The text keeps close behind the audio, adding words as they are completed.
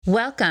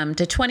Welcome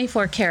to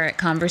 24 Karat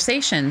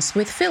Conversations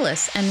with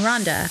Phyllis and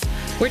Rhonda.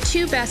 We're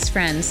two best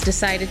friends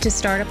decided to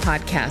start a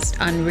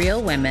podcast on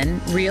real women,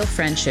 real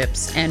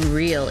friendships, and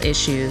real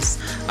issues.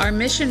 Our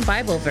mission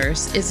Bible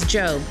verse is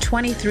Job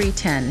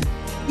 23:10.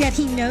 Yet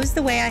he knows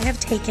the way I have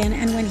taken,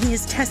 and when he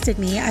has tested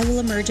me, I will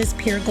emerge as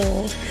pure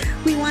gold.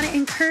 We want to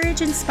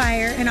encourage,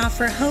 inspire, and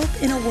offer hope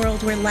in a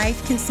world where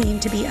life can seem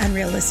to be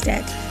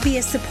unrealistic. Be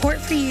a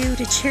support for you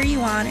to cheer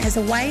you on as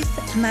a wife,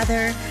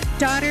 mother,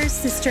 daughter,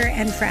 sister,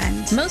 and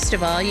friend. Most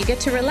of all, you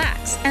get to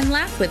relax and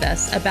laugh with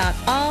us about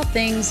all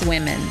things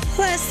women.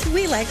 Plus,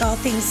 we like all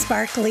things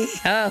sparkly.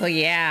 Oh,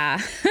 yeah.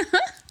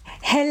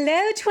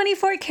 Hello,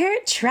 24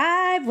 Karat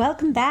Tribe.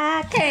 Welcome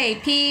back. Hey,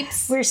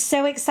 peeps. We're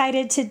so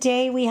excited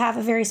today. We have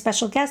a very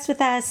special guest with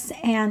us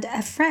and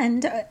a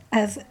friend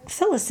of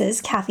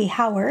Phyllis's, Kathy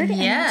Howard.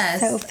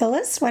 Yes. And so,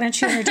 Phyllis, why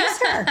don't you introduce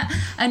her?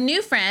 A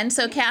new friend.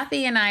 So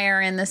Kathy and I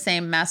are in the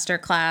same master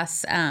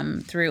class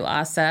through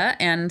ASA.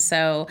 And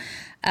so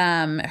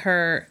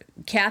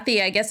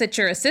Kathy, I guess it's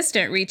your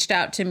assistant, reached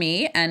out to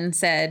me and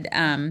said,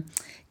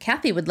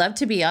 Kathy would love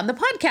to be on the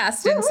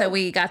podcast. And so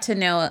we got to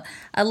know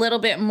a little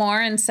bit more.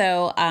 And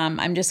so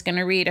I'm just going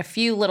to read a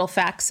few little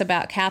facts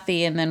about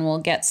Kathy and then we'll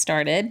get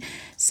started.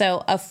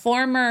 So a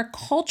former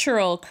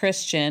cultural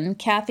Christian,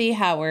 Kathy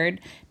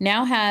Howard,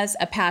 now has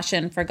a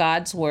passion for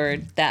God's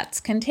word that's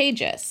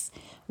contagious.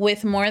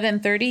 With more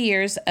than 30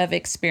 years of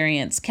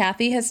experience,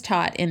 Kathy has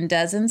taught in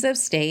dozens of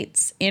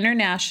states,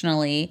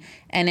 internationally,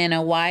 and in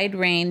a wide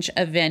range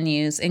of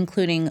venues,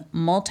 including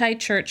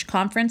multi-church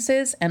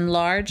conferences and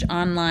large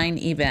online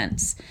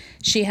events.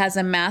 She has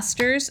a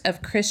Master's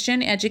of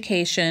Christian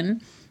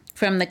Education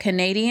from the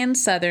Canadian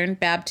Southern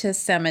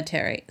Baptist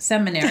Seminary.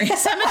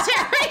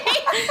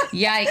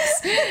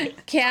 Yikes.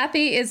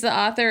 Kathy is the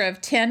author of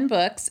 10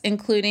 books,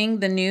 including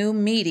the new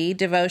meaty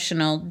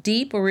devotional,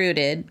 Deep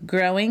Rooted,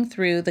 Growing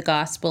Through the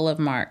Gospel of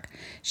Mark.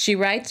 She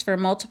writes for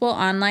multiple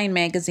online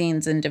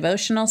magazines and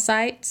devotional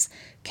sites.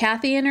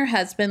 Kathy and her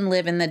husband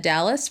live in the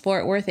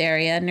Dallas-Fort Worth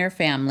area near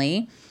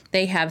family.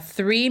 They have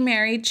 3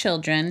 married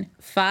children,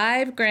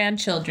 5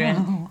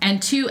 grandchildren,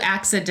 and 2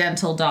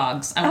 accidental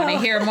dogs. I want to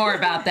hear more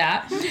about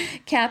that.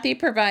 Kathy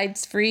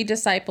provides free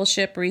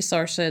discipleship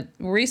resources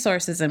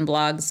and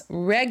blogs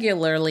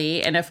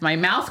regularly, and if my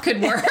mouth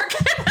could work.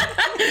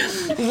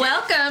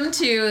 Welcome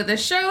to the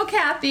show,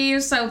 Kathy.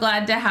 So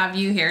glad to have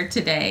you here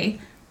today.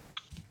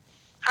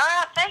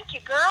 Thank you,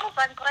 girls.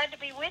 I'm glad to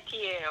be with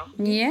you.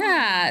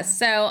 Yeah.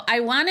 So I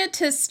wanted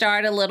to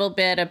start a little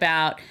bit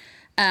about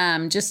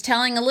just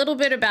telling a little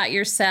bit about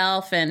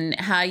yourself and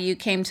how you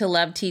came to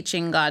love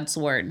teaching God's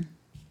Word.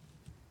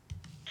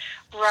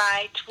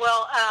 Right.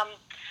 Well,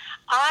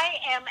 I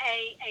am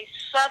a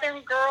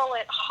Southern girl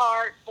at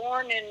heart,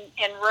 born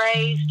and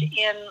raised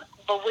in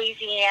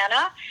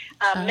Louisiana.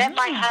 Met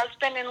my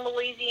husband in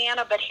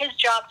Louisiana, but his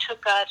job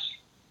took us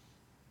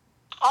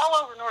all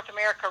over North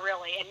America,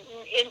 really. And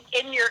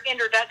in your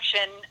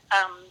introduction,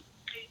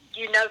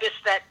 you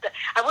noticed that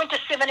I went to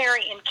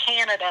seminary in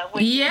Canada,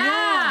 which is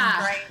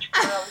strange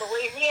for a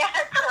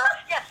Louisiana girl.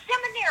 Yeah,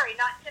 seminary,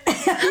 not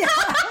seminary.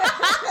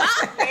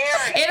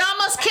 It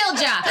almost killed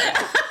ya.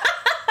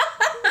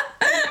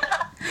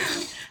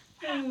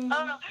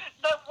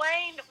 But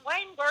Wayne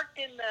worked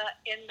in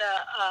the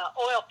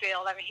oil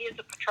field. I mean, he was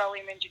a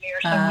petroleum engineer,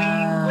 so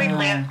we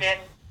lived in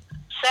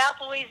South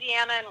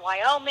Louisiana and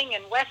Wyoming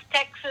and West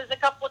Texas a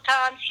couple of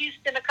times,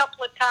 Houston a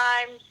couple of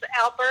times,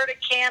 Alberta,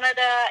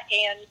 Canada,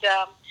 and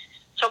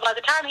so by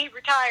the time he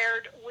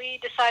retired, we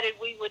decided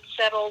we would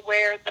settle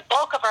where the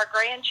bulk of our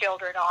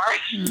grandchildren are.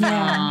 So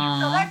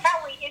that's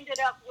how we ended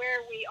up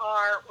where we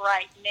are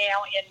right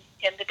now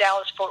in the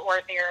Dallas-Fort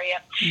Worth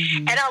area.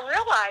 Mm-hmm. And I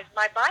realized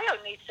my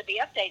bio needs to be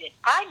updated.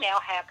 I now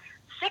have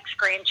 6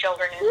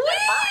 grandchildren instead of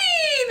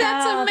 5.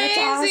 That's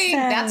amazing.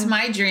 That's awesome. That's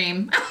my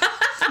dream.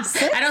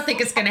 I don't think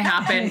it's going to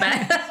happen, but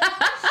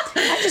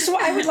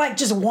I would like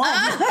just one.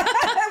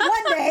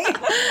 One day.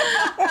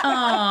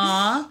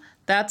 Aw,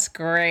 that's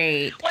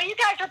great. Well, you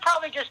guys are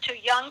probably just too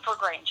young for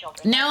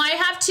grandchildren. No, I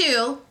have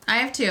 2.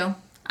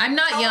 I'm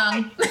not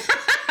young. 4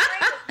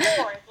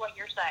 is what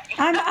you're saying.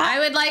 I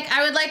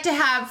would like to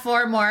have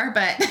 4 more,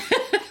 but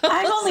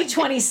I'm only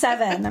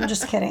 27. I'm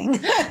just kidding.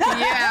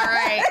 Yeah,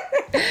 right.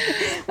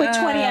 With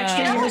 20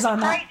 extra years on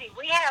that. Crazy.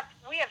 We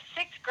have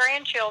 6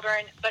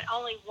 grandchildren, but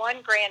only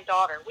 1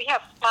 granddaughter. We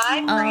have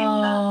 5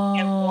 grandsons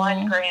and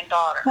 1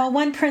 granddaughter. Well,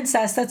 1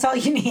 princess. That's all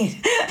you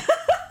need.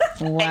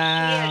 Wow.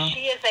 And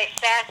she is a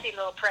sassy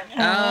little princess.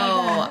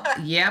 Oh,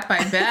 yep,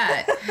 I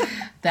bet.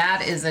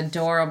 That is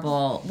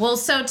adorable. Well,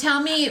 so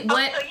tell me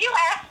what... So you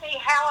asked me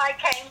how I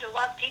came to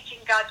love teaching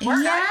God's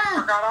Word. Yeah.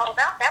 I forgot all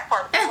about that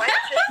part of the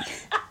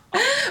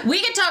question. We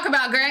could talk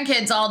about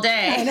grandkids all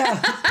day. I know.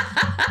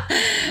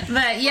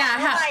 But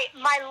yeah.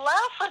 My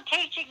love for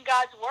teaching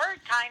God's Word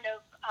kind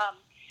of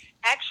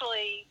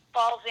actually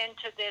falls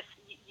into this.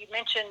 You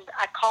mentioned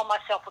I call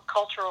myself a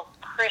cultural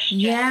Christian.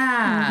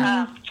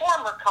 Yeah.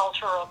 Former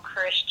cultural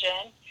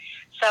Christian.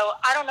 So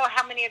I don't know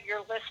how many of your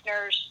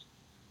listeners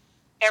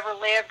ever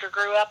lived or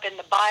grew up in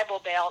the Bible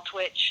Belt,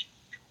 which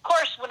of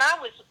course, when I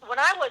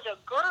was a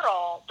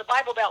girl, the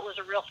Bible Belt was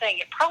a real thing.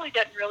 It probably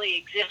doesn't really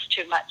exist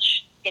too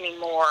much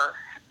anymore.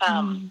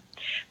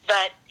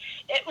 But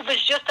it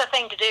was just a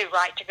thing to do,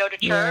 right? To go to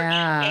church.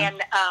 Yeah.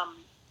 And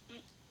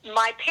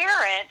my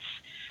parents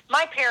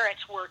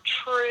were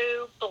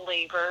true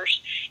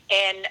believers,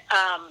 and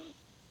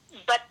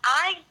but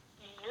I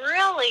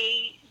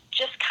really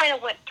just kind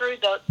of went through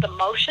the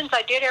motions.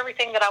 I did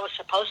everything that I was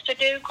supposed to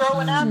do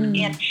growing up,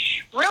 and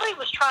really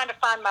was trying to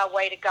find my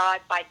way to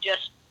God by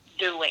just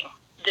doing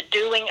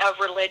of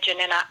religion.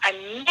 And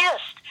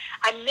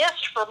I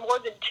missed for more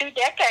than 2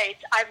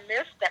 decades. I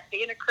missed that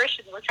being a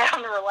Christian was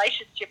having a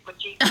relationship with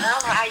Jesus. I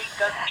don't know how you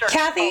go to church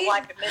Kathy? your whole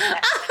life and miss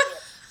that.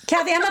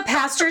 Kathy, I'm a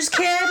pastor's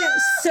kid,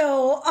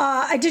 so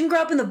I didn't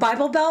grow up in the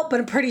Bible Belt, but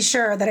I'm pretty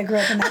sure that I grew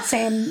up in that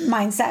same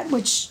mindset,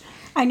 which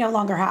I no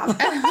longer have.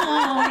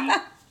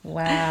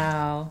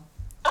 Wow.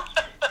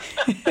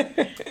 So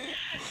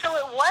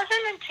it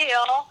wasn't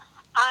until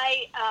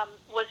I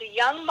was a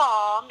young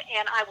mom,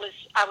 and I was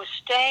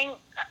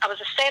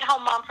a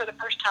stay-at-home mom for the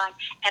first time,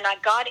 and I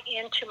got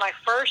into my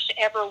first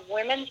ever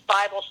women's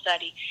Bible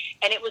study,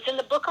 and it was in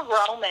the book of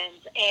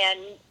Romans, and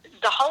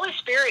the Holy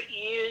Spirit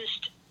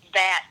used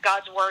that,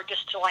 God's Word,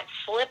 just to like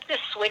flip this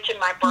switch in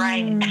my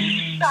brain.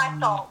 So I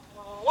thought,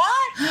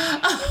 what?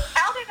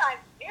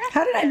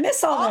 How did I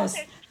miss all this?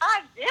 This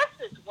time?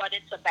 This is what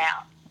it's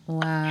about.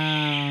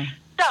 Wow.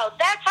 So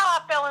that's how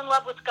I fell in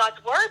love with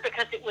God's Word,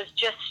 because it was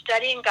just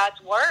studying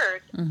God's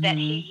Word that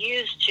He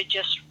used to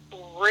just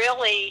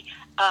really,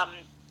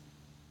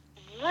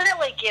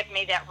 really give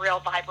me that real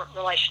vibrant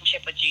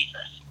relationship with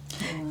Jesus.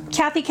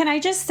 Kathy, can I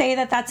just say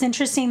that that's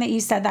interesting that you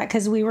said that,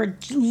 because we were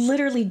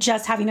literally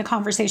just having a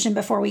conversation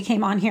before we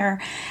came on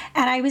here,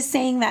 and I was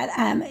saying that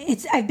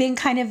I've been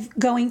kind of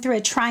going through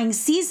a trying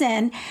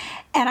season,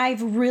 and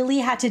I've really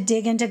had to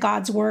dig into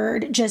God's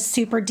Word just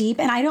super deep,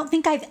 and I don't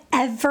think I've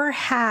ever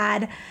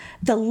had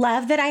the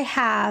love that I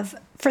have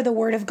for the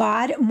Word of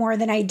God more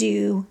than I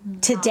do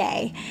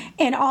today.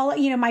 And all,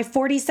 my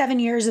 47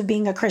 years of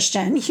being a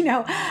Christian,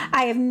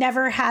 I have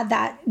never had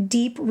that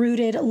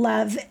deep-rooted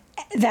love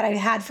that I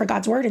had for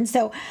God's Word. And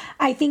so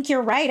I think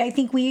you're right. I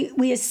think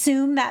we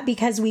assume that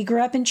because we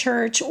grew up in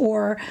church,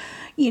 or,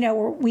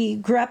 or we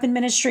grew up in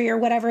ministry or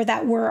whatever,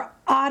 that we're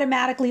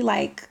automatically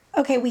like,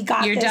 okay, we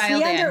got You're this.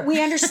 dialed in.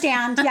 We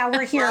understand. Yeah,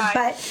 we're here. Right.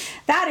 But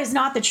that is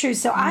not the truth.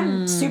 So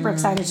I'm super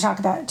excited to talk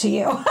about it to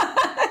you.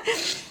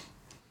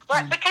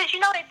 Right, because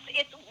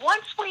it's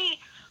once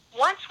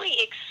we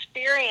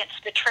experience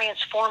the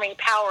transforming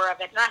power of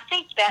it, and I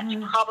think that's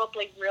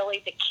probably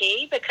really the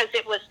key, because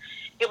it was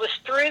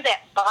through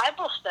that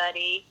Bible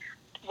study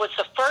was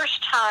the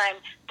first time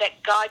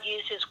that God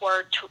used His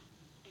Word to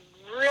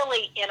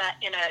really in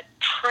a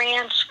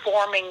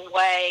transforming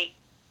way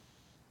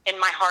in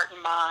my heart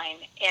and mind,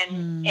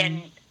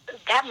 and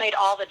that made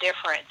all the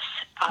difference.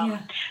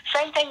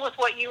 Same thing with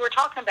what you were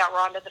talking about,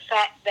 Rhonda, the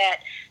fact that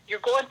you're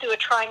going through a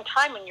trying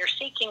time and you're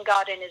seeking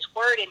God in His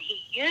Word, and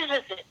He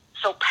uses it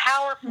so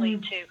powerfully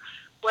to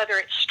whether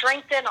it's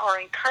strengthen or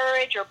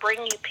encourage or bring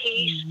you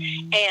peace,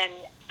 and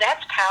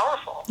that's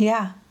powerful.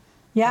 Yeah.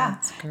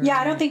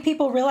 I don't think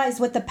people realize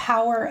what the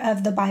power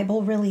of the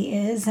Bible really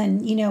is.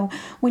 And,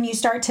 when you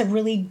start to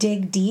really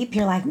dig deep,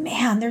 you're like,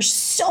 man, there's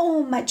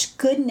so much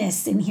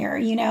goodness in here,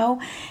 And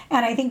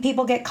I think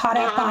people get caught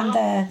up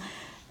on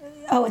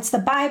it's the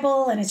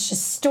Bible and it's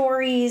just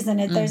stories, and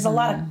there's a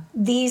lot of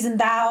these and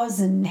thous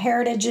and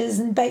heritages.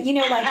 But,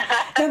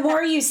 the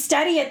more you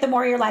study it, the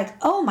more you're like,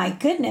 oh my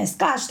goodness,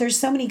 gosh, there's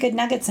so many good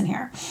nuggets in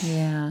here.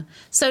 Yeah.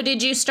 So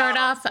did you start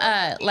off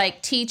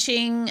like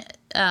teaching,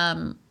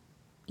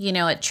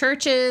 at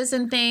churches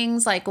and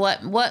things? Like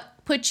what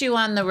put you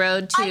on the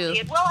road to? I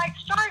did. Well, I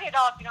started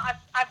off,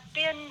 I've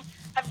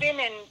been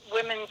in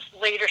women's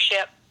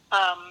leadership,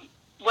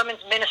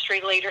 women's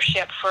ministry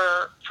leadership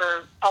for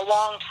a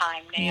long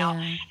time now.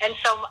 Yeah. And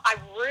so I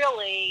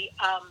really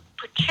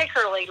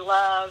particularly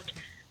loved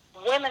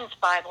women's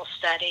Bible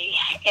study,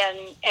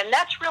 and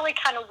that's really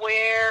kind of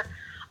where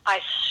I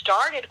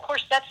started. Of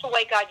course, that's the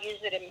way God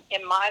used it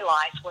in my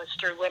life, was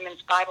through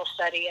women's Bible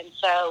study. And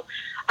so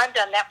I've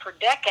done that for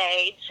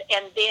decades.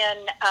 And then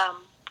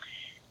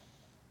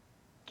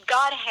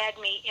God had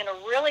me in a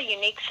really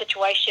unique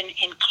situation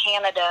in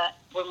Canada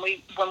when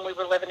we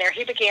were living there.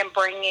 He began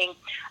bringing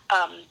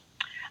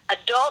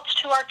adults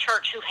to our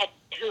church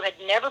who had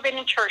never been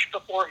in church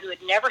before, who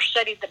had never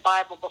studied the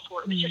Bible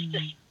before. It was just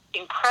this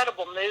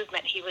incredible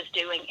movement He was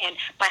doing. And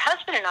my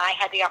husband and I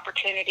had the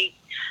opportunity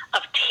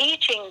of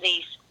teaching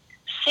these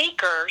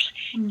seekers,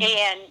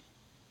 and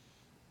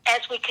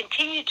as we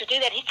continued to do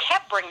that, He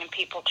kept bringing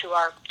people to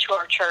our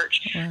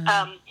church.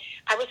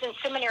 I was in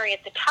seminary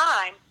at the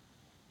time,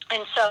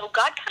 and so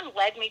God kind of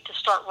led me to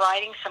start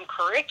writing some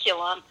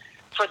curriculum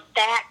for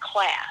that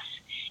class.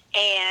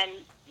 And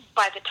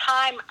by the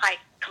time I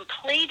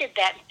completed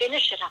that and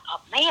finished it, I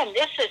thought, man,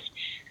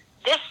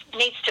 this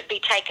needs to be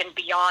taken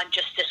beyond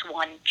just this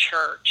one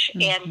church.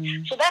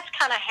 And so that's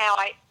kind of how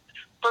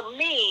for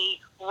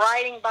me,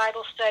 writing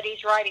Bible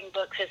studies, writing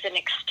books is an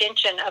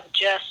extension of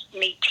just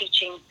me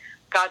teaching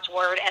God's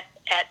Word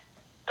at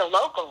the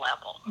local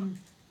level.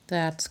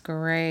 That's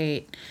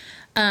great.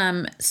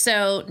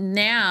 So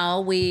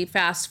now we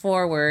fast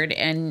forward,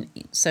 and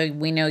so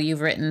we know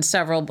you've written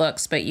several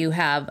books, but you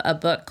have a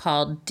book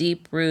called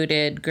Deep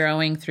Rooted,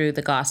 Growing Through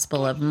the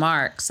Gospel of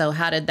Mark. So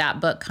how did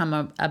that book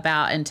come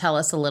about, and tell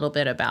us a little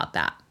bit about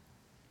that?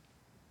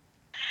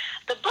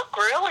 The book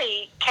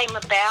really came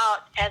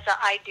about as an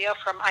idea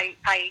from, I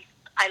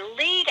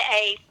lead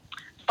a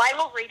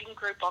Bible reading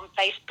group on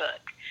Facebook.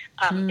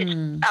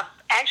 I've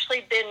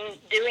actually been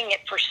doing it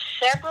for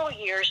several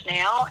years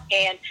now,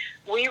 and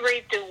we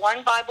read through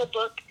one Bible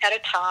book at a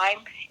time,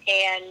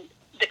 and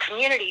the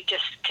community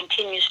just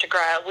continues to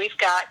grow. We've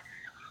got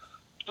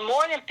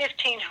more than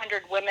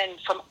 1,500 women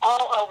from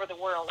all over the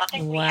world. I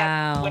think we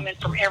have women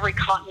from every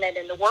continent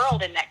in the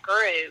world in that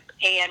group,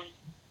 and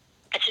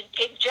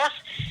it just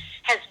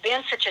has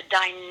been such a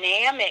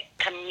dynamic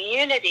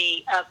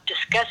community of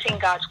discussing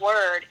God's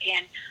Word,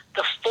 and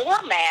the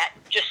format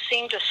just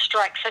seemed to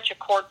strike such a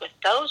chord with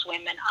those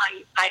women.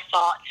 I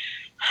thought,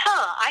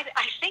 I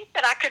think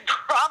that I could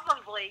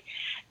probably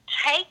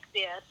take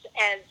this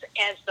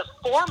as the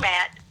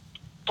format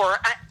for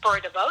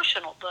a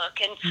devotional book.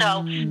 And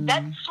so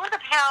that's sort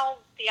of how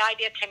the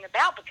idea came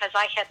about, because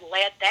I had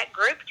led that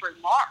group through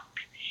Mark.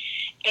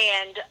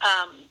 And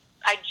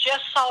I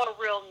just saw a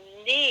real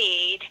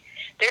need.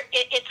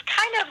 It's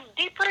kind of,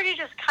 Deep Rooted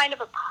is kind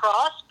of a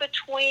cross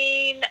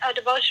between a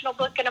devotional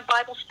book and a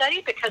Bible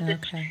study, because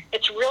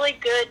it's really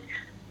good,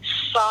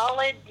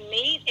 solid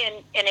meat,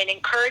 and it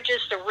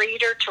encourages the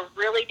reader to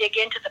really dig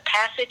into the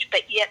passage,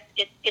 but yet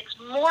it's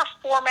more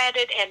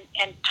formatted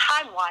and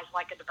time-wise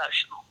like a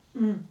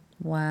devotional.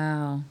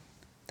 Wow.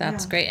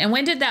 That's great. And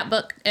when did that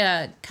book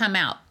come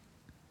out?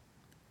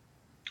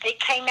 It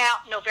came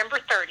out November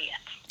 30th.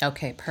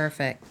 Okay,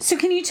 perfect. So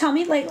can you tell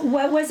me, like,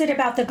 what was it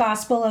about the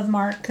Gospel of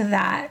Mark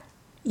that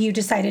you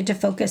decided to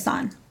focus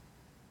on?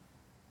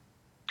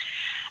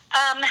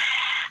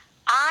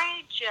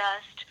 I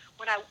just,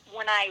 when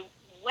I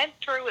went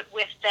through it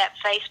with that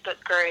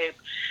Facebook group,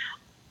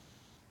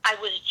 I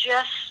was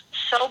just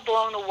so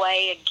blown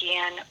away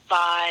again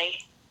by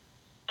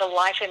the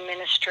life and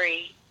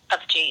ministry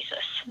of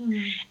Jesus.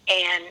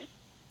 And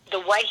the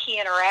way he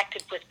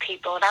interacted with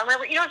people. And I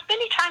remember, as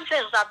many times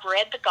as I've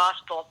read the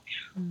gospel,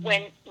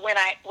 when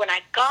I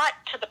got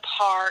to the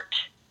part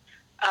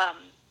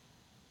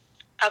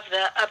of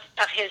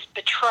his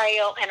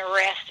betrayal and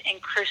arrest and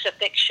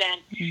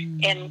crucifixion,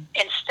 and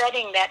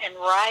studying that and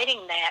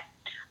writing that,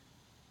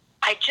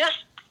 I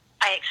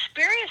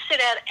experienced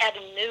it at a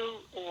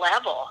new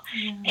level.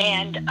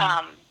 And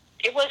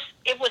it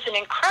was an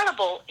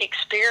incredible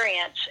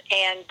experience.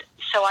 And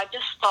so I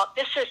just thought,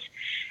 this is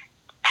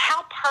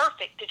how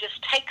perfect to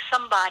just take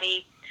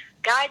somebody,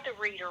 guide the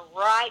reader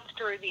right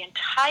through the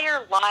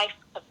entire life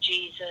of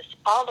Jesus,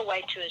 all the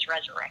way to his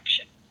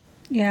resurrection.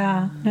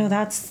 Yeah, no,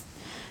 that's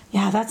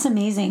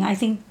amazing. I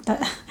think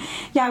that,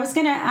 I was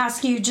going to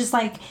ask you, just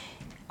like,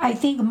 I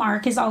think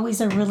Mark is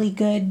always a really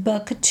good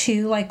book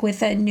too, like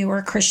with a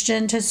newer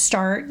Christian to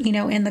start,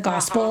 in the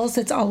Gospels.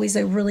 It's always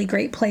a really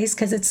great place,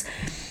 because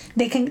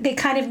they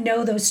kind of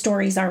know those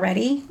stories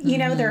already.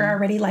 They're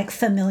already like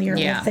familiar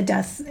with the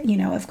death,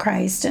 of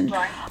Christ and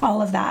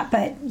all of that.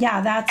 But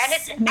that's and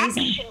it's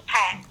amazing.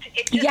 Action-packed.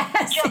 It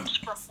just jumps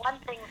from one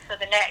thing to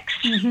the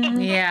next.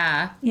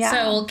 Yeah.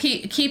 So we'll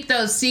keep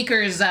those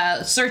seekers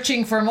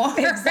searching for more.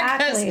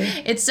 Exactly.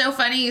 It's so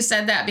funny you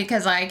said that,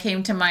 because I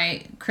came to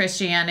my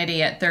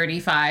Christianity at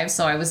 35,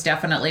 so I was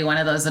definitely one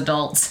of those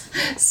adults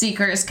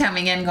seekers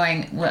coming in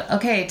going, well,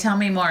 okay, tell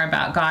me more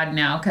about God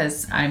now,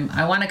 because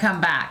I want to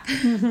come back.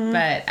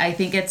 But I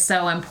think it's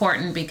so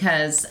important,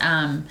 because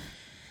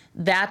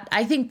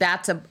I think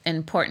that's an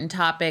important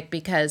topic,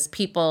 because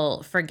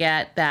people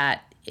forget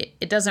that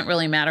it doesn't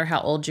really matter how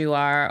old you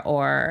are,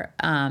 or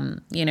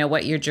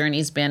what your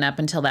journey's been up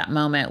until that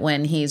moment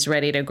when he's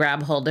ready to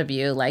grab hold of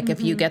you. Like if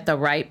you get the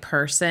right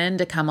person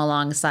to come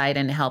alongside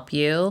and help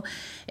you,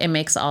 it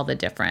makes all the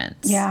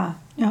difference. Yeah,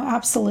 no,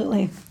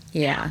 absolutely.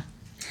 Yeah.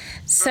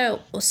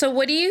 So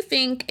what do you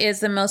think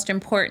is the most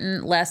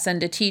important lesson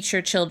to teach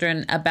your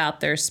children about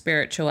their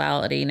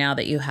spirituality now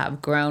that you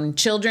have grown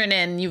children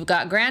and you've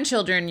got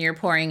grandchildren you're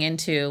pouring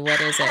into?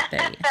 What is it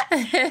that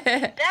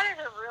That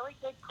is a really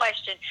good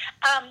question.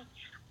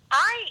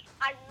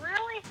 I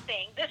really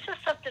think this is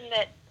something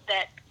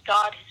that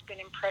God has been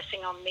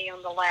impressing on me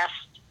on the last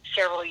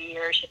several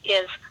years,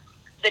 is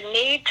the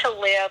need to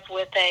live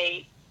with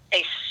a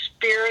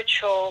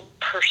spiritual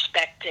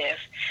perspective,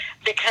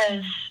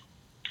 because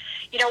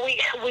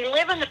we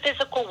live in the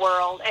physical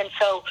world, and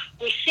so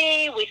we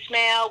see, we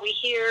smell, we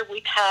hear,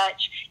 we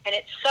touch, and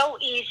it's so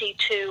easy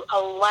to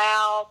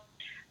allow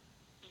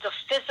the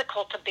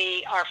physical to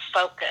be our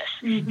focus.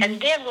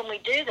 And then when we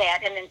do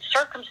that, and then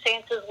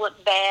circumstances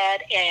look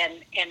bad,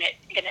 and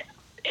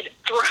it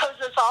throws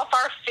us off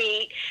our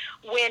feet,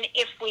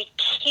 if we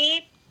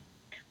keep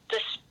the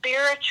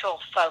spiritual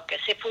focus,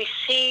 if we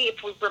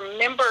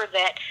remember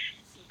that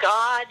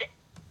God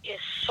is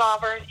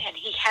sovereign and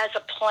he has a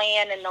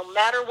plan, and no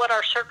matter what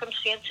our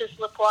circumstances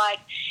look like,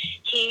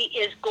 he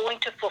is going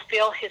to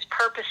fulfill his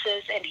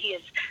purposes, and he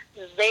is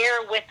there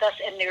with us,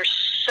 and there's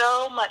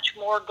so much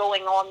more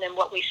going on than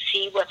what we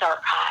see with our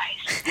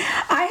eyes.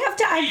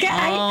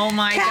 Oh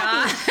my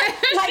God.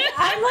 Like,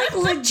 I'm like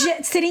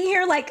legit sitting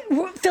here, like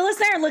Phyllis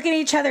and I are looking at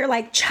each other,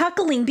 like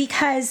chuckling,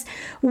 because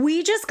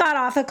we just got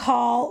off a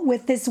call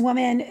with this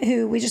woman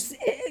who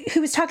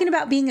was talking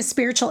about being a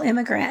spiritual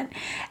immigrant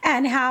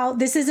and how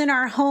this isn't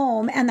our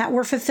home and that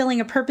we're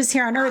fulfilling a purpose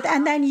here on earth.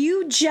 And then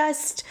you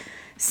just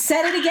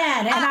said it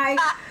again. And I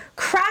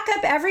crack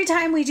up every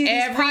time we do these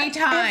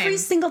every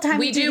single time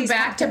we do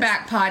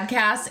back-to-back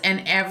podcasts,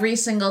 and every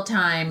single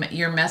time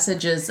your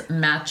messages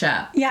match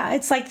up. Yeah,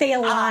 it's like they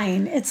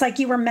align. It's like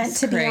you were meant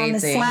to be on the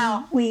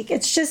same week.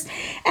 It's just,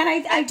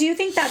 and I do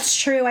think that's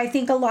true. I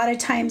think a lot of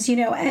times, you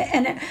know,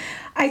 and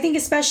I think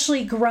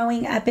especially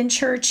growing up in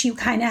church, you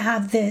kind of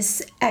have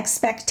this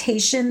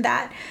expectation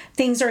that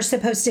things are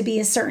supposed to be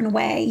a certain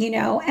way, you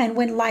know, and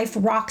when life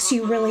rocks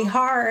you really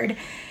hard,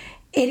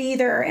 it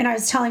either, and I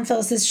was telling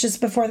Phyllis this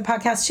just before the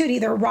podcast too, it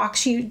either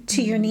rocks you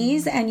to your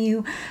knees and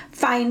you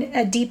find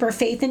a deeper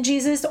faith in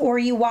Jesus, or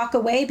you walk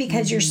away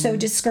because you're so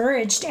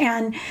discouraged.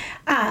 And,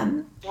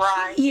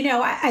 you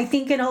know, I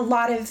think in a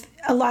lot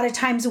of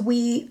times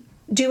we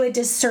do a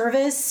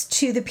disservice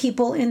to the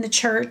people in the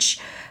church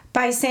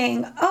by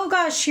saying, oh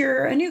gosh,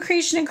 you're a new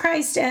creation in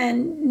Christ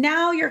and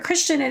now you're a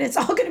Christian and it's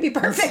all going to be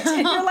perfect.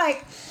 And you're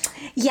like,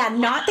 yeah,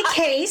 not the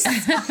case.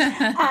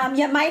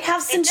 You might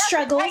have some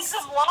struggles. It doesn't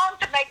take them long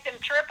to make them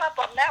trip up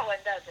on that one,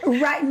 does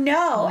it? Right,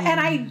 no. And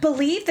I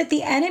believe that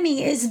the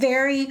enemy is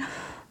very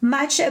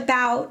much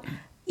about,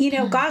 you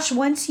know, gosh,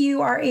 once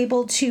you are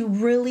able to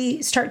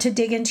really start to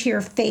dig into your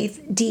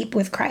faith deep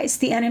with Christ,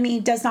 the enemy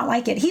does not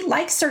like it. He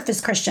likes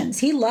surface Christians.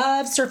 He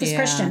loves surface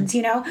Christians,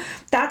 you know.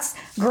 That's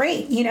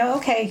great. You know,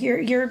 okay,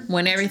 you're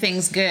when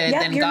everything's good,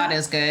 then God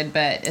is good.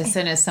 But as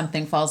soon as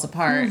something falls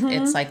apart,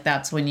 it's like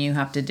that's when you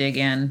have to dig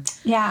in.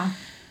 Yeah.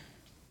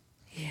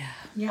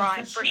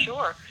 Right, for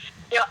sure.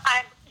 You know,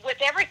 with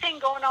everything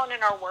going on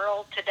in our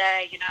world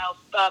today, you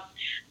know,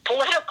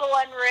 political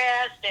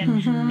unrest and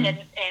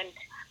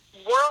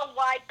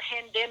worldwide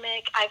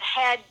pandemic, I've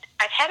had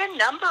a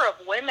number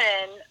of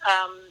women,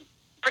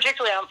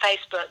 particularly on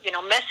Facebook, you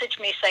know, message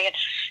me saying,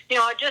 you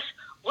know,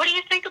 what do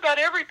you think about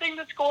everything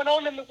that's going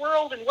on in the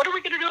world, and what are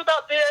we going to do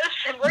about this,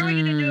 and what are we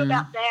going to do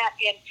about that?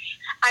 And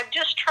I've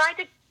just tried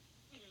to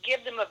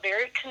give them a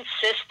very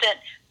consistent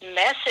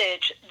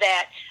message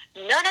that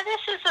none of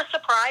this is a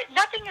surprise.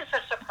 Nothing is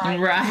a surprise.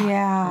 Right.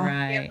 Yeah.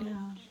 Right.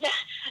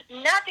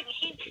 Nothing.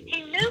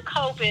 He knew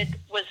COVID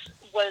was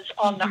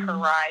on the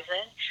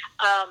horizon,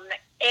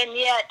 and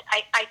yet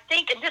I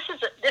think, and this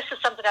is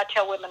something I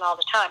tell women all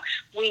the time.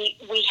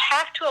 We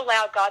have to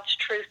allow God's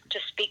truth to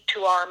speak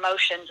to our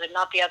emotions and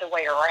not the other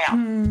way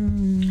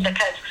around,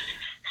 because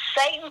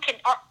Satan can.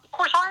 Of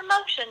course, our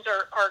emotions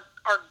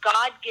are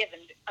God given.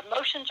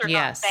 Emotions are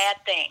not bad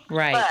things,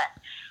 right?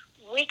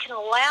 But we can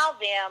allow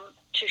them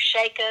to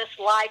shake us,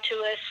 lie to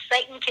us.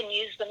 Satan can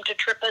use them to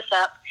trip us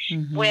up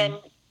when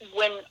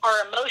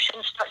our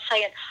emotions start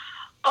saying,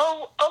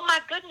 oh my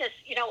goodness,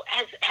 you know,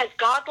 has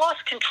God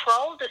lost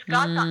control? Does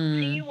God not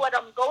see what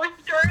I'm going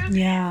through?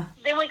 Yeah.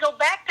 Then we go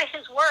back to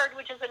his word,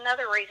 which is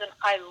another reason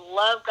I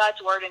love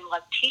God's word and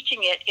love teaching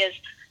it, is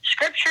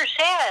Scripture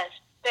says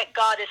that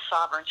God is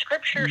sovereign.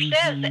 Scripture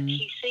says that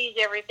he sees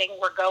everything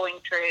we're going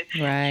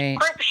through. Right.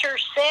 Scripture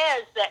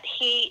says that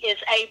he is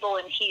able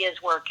and he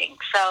is working.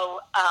 So,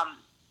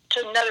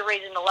 to another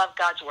reason to love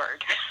God's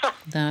word.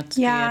 That's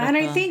beautiful. And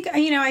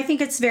I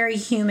think it's very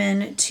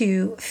human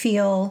to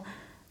feel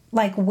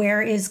like,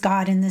 where is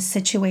God in this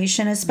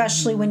situation,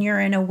 especially when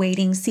you're in a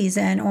waiting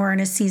season or in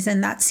a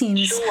season that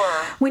seems,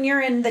 when you're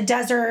in the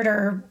desert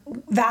or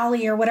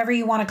valley or whatever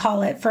you want to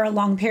call it for a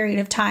long period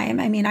of time.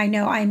 I mean, I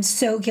know I'm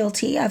so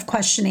guilty of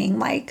questioning,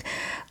 like,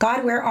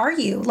 God, where are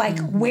you? Like,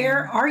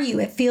 where are you?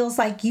 It feels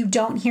like you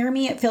don't hear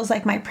me. It feels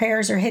like my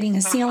prayers are hitting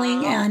a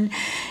ceiling. And,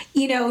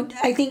 you know,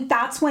 I think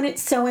that's when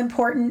it's so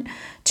important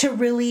to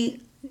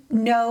really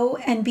know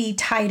and be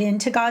tied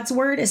into God's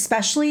word,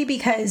 especially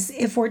because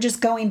if we're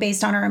just going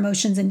based on our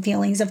emotions and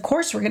feelings, of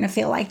course we're going to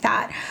feel like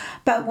that.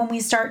 But when we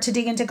start to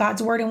dig into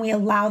God's word and we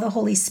allow the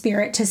Holy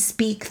Spirit to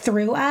speak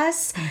through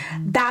us,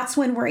 that's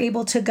when we're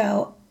able to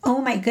go, oh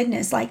my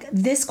goodness, like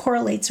this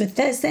correlates with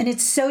this. And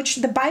it's so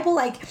the Bible,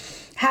 like,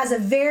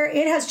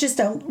 it has just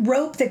a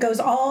rope that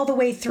goes all the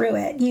way through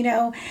it, you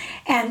know,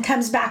 and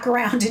comes back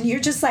around. And you're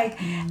just like,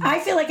 I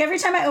feel like every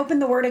time I open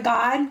the word of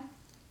God,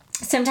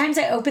 sometimes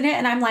I open it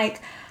and I'm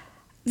like,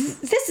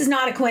 this is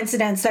not a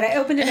coincidence that I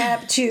opened it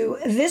up to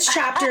this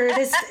chapter,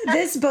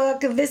 this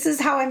book. This is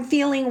how I'm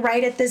feeling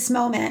right at this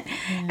moment.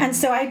 And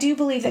so I do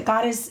believe that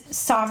God is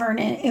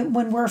sovereign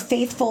when we're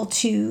faithful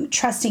to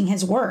trusting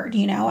his word.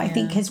 You know, I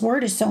think his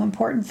word is so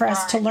important for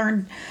us to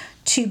learn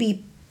to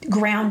be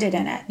grounded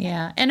in it.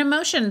 Yeah. And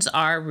emotions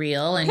are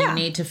real and you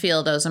need to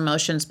feel those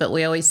emotions, but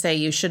we always say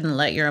you shouldn't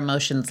let your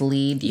emotions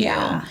lead you.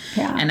 Yeah.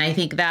 And I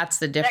think that's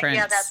the difference.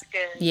 That's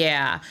good.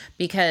 Yeah.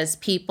 Because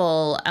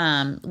people,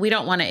 we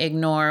don't want to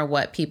ignore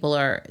what people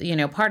are, you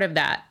know, part of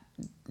that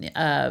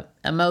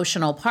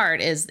emotional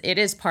part is it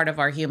is part of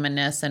our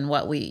humanness, and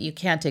you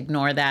can't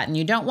ignore that, and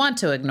you don't want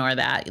to ignore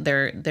that.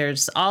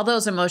 There's all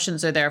those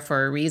emotions are there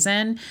for a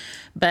reason,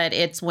 but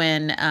it's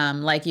when,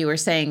 like you were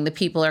saying, the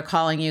people are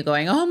calling you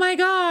going, oh my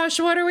gosh,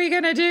 what are we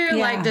going to do?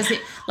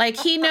 Yeah.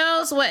 He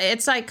knows what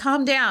it's like,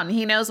 calm down.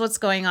 He knows what's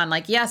going on.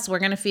 Like, yes, we're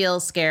going to feel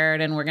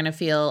scared, and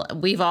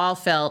we've all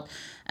felt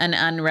an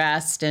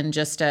unrest and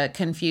just a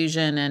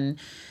confusion. And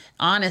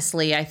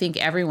honestly, I think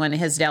everyone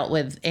has dealt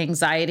with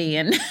anxiety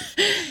and,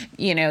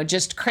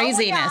 just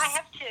craziness.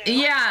 Oh,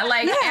 yeah, I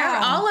have to.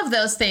 Yeah, all of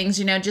those things,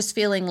 just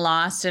feeling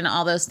lost and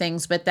all those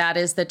things. But that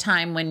is the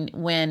time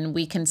when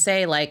we can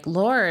say, like,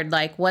 Lord,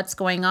 like, what's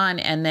going on?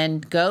 And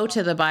then go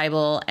to the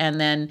Bible and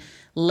then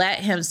let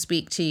him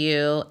speak to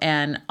you,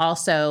 and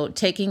also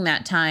taking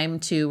that time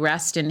to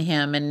rest in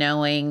him and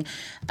knowing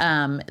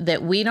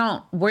that we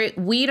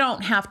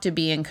don't have to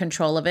be in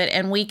control of it,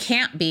 and we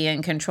can't be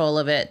in control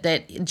of it.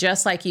 That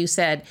just like you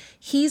said,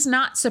 he's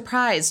not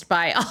surprised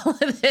by all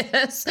of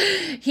this.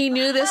 He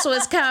knew this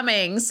was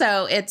coming.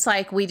 So it's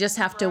like we just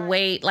have to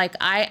wait. Like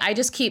I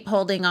just keep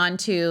holding on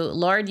to,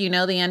 Lord,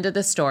 the end of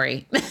the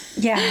story.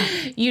 Yeah.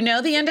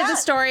 The end of the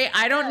story.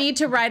 I don't need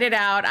to write it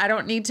out. I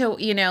don't need to,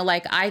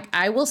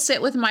 I will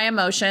sit with my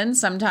emotions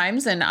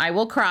sometimes, and I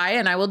will cry,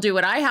 and I will do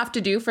what I have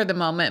to do for the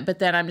moment. But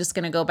then I'm just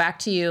going to go back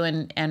to you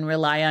and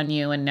rely on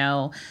you and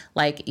know,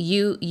 like,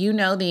 you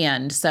know the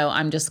end. So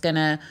I'm just going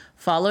to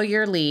follow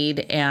your lead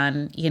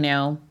and,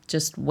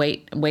 just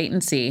wait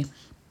and see.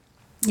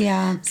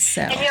 Yeah.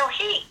 So. And,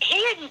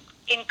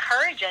 he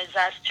encourages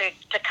us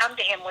to come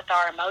to him with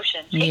our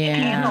emotions. He can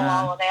handle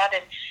all of that.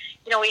 And,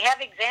 we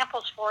have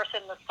examples for us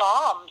in the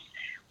Psalms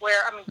where,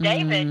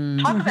 David,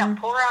 talk about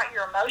pour out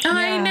your emotions.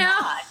 I know.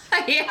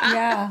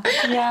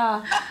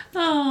 Yeah.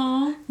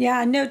 Oh.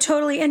 Yeah, no,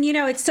 totally. And,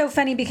 it's so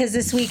funny because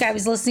this week I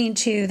was listening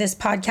to this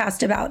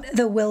podcast about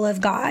the will of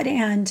God.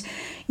 And,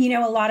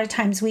 a lot of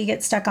times we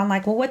get stuck on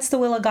like, well, what's the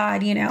will of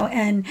God,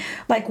 and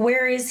like,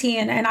 where is he?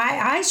 And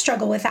I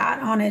struggle with that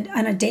on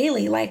a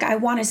daily. Like, I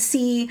want to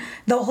see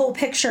the whole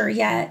picture,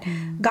 yet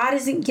God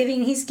isn't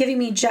he's giving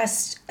me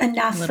just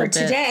enough for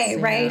today.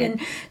 Right. And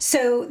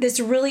so this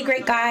really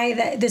great guy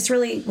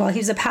he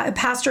was a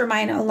pastor of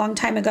mine a long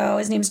time ago.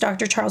 His name's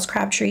Dr. Charles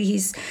Crabtree.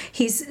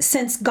 He's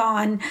since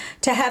gone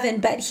to heaven,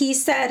 but he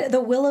said, the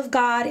will of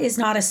God is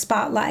not a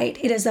spotlight.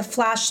 It is a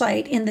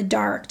flashlight in the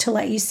dark to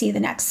let you see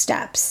the next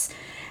steps.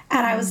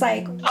 And I was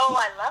like, oh,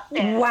 I love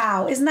that.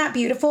 Wow, isn't that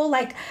beautiful?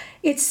 Like,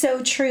 it's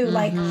so true.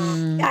 Like,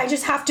 I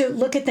just have to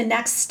look at the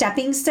next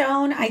stepping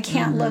stone. I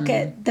can't look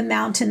at the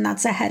mountain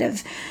that's ahead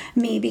of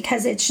me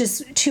because it's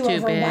just too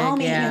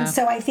overwhelming. Big, And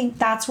so I think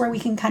that's where we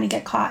can kind of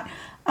get caught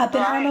up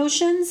in our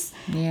emotions.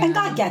 Yeah. And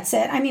God gets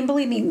it.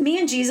 Believe me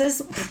and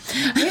Jesus,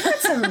 we've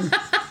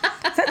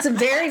had some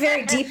very,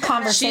 very deep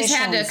conversations. She's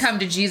had to come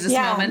to Jesus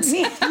moments.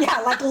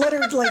 Like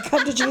literally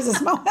come to Jesus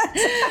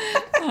moments.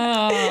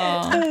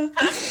 Oh,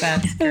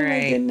 that's great. Oh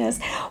my goodness.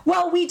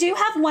 Well, we do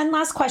have one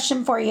last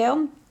question for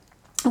you,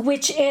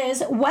 which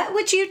is, what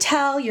would you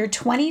tell your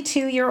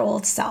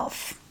 22-year-old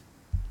self?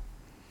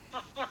 I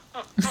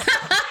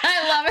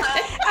love it.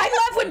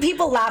 I love when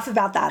people laugh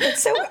about that.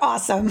 It's so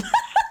awesome.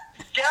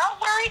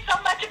 Don't worry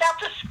so much about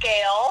the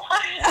scale.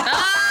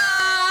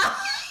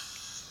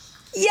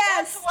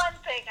 Yes. That's one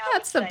thing I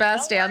That's would the say.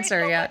 best Don't answer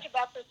worry so yet. much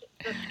about the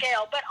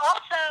scale, but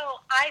also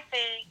I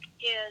think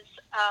is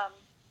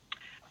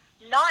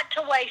not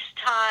to waste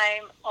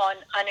time on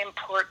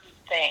unimportant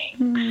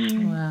things.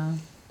 Wow.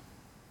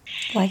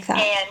 Like that.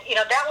 And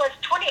that was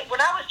when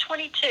I was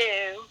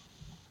 22.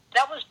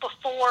 That was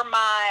before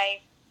my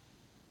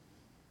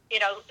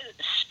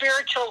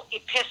spiritual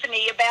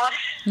epiphany about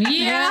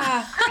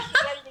Yeah.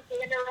 Christianity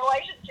in a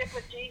relationship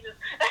with Jesus.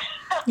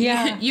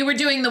 Yeah. You were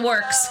doing the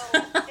works.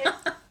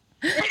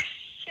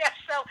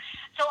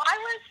 So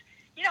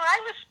I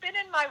was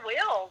spinning my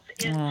wheels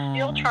in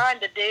still trying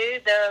to do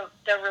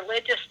the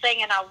religious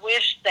thing, and I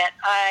wish that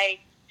I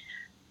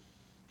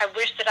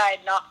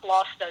had not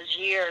lost those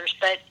years.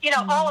 But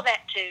all of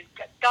that too.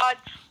 God's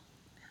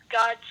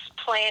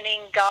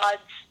planning, God's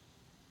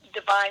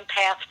divine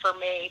path for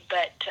me.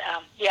 But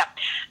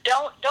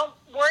don't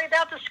worry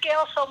about the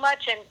scale so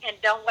much, and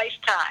don't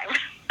waste time.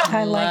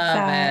 I like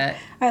that.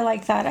 It. I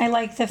like that. I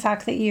like the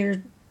fact that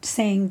you're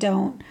saying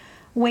don't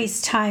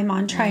waste time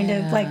on trying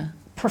to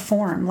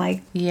perform.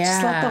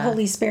 Just let the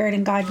Holy Spirit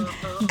and God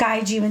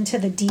guide you into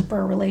the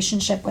deeper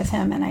relationship with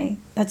Him. And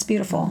that's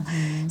beautiful.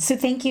 So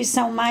thank you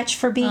so much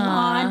for being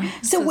on.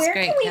 So where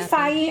can we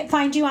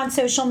find you on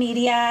social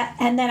media?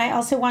 And then I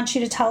also want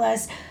you to tell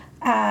us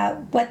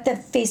what the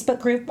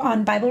Facebook group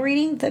on Bible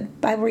reading, the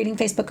Bible reading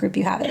Facebook group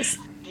you have is.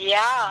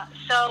 Yeah.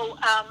 So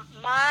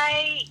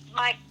my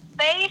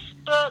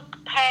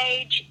Facebook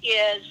page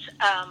is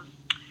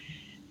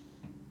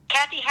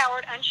Kathy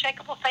Howard,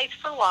 Unshakable Faith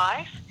for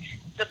Life.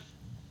 The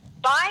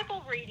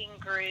Bible reading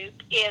group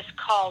is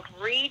called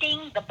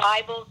Reading the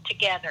Bible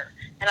Together.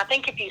 And I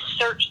think if you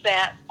search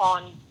that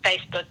on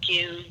Facebook,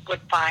 you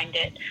would find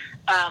it.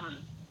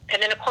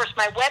 And then, of course,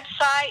 my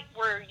website,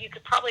 where you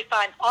could probably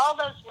find all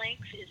those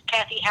links, is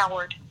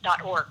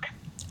kathyhoward.org.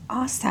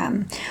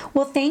 Awesome.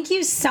 Well, thank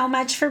you so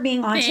much for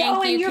being on.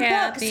 Thank and you, your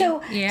Kathy.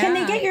 book. So can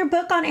they get your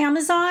book on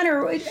Amazon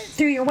or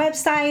through your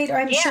website? Or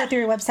I'm sure through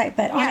your website,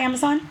 but on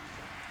Amazon?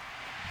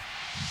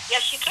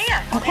 Yes, you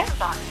can. On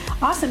Amazon.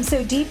 Awesome.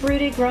 So Deep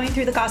Rooted, Growing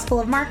Through the Gospel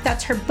of Mark.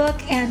 That's her book.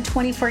 And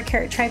 24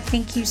 Karat Tribe.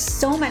 Thank you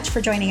so much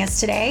for joining us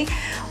today.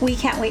 We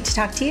can't wait to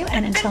talk to you.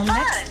 And until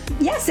next.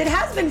 Yes, it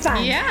has been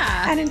fun.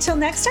 Yeah. And until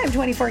next time,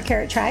 24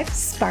 Karat Tribe,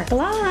 sparkle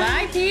on.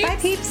 Bye, peeps. Bye,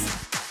 peeps.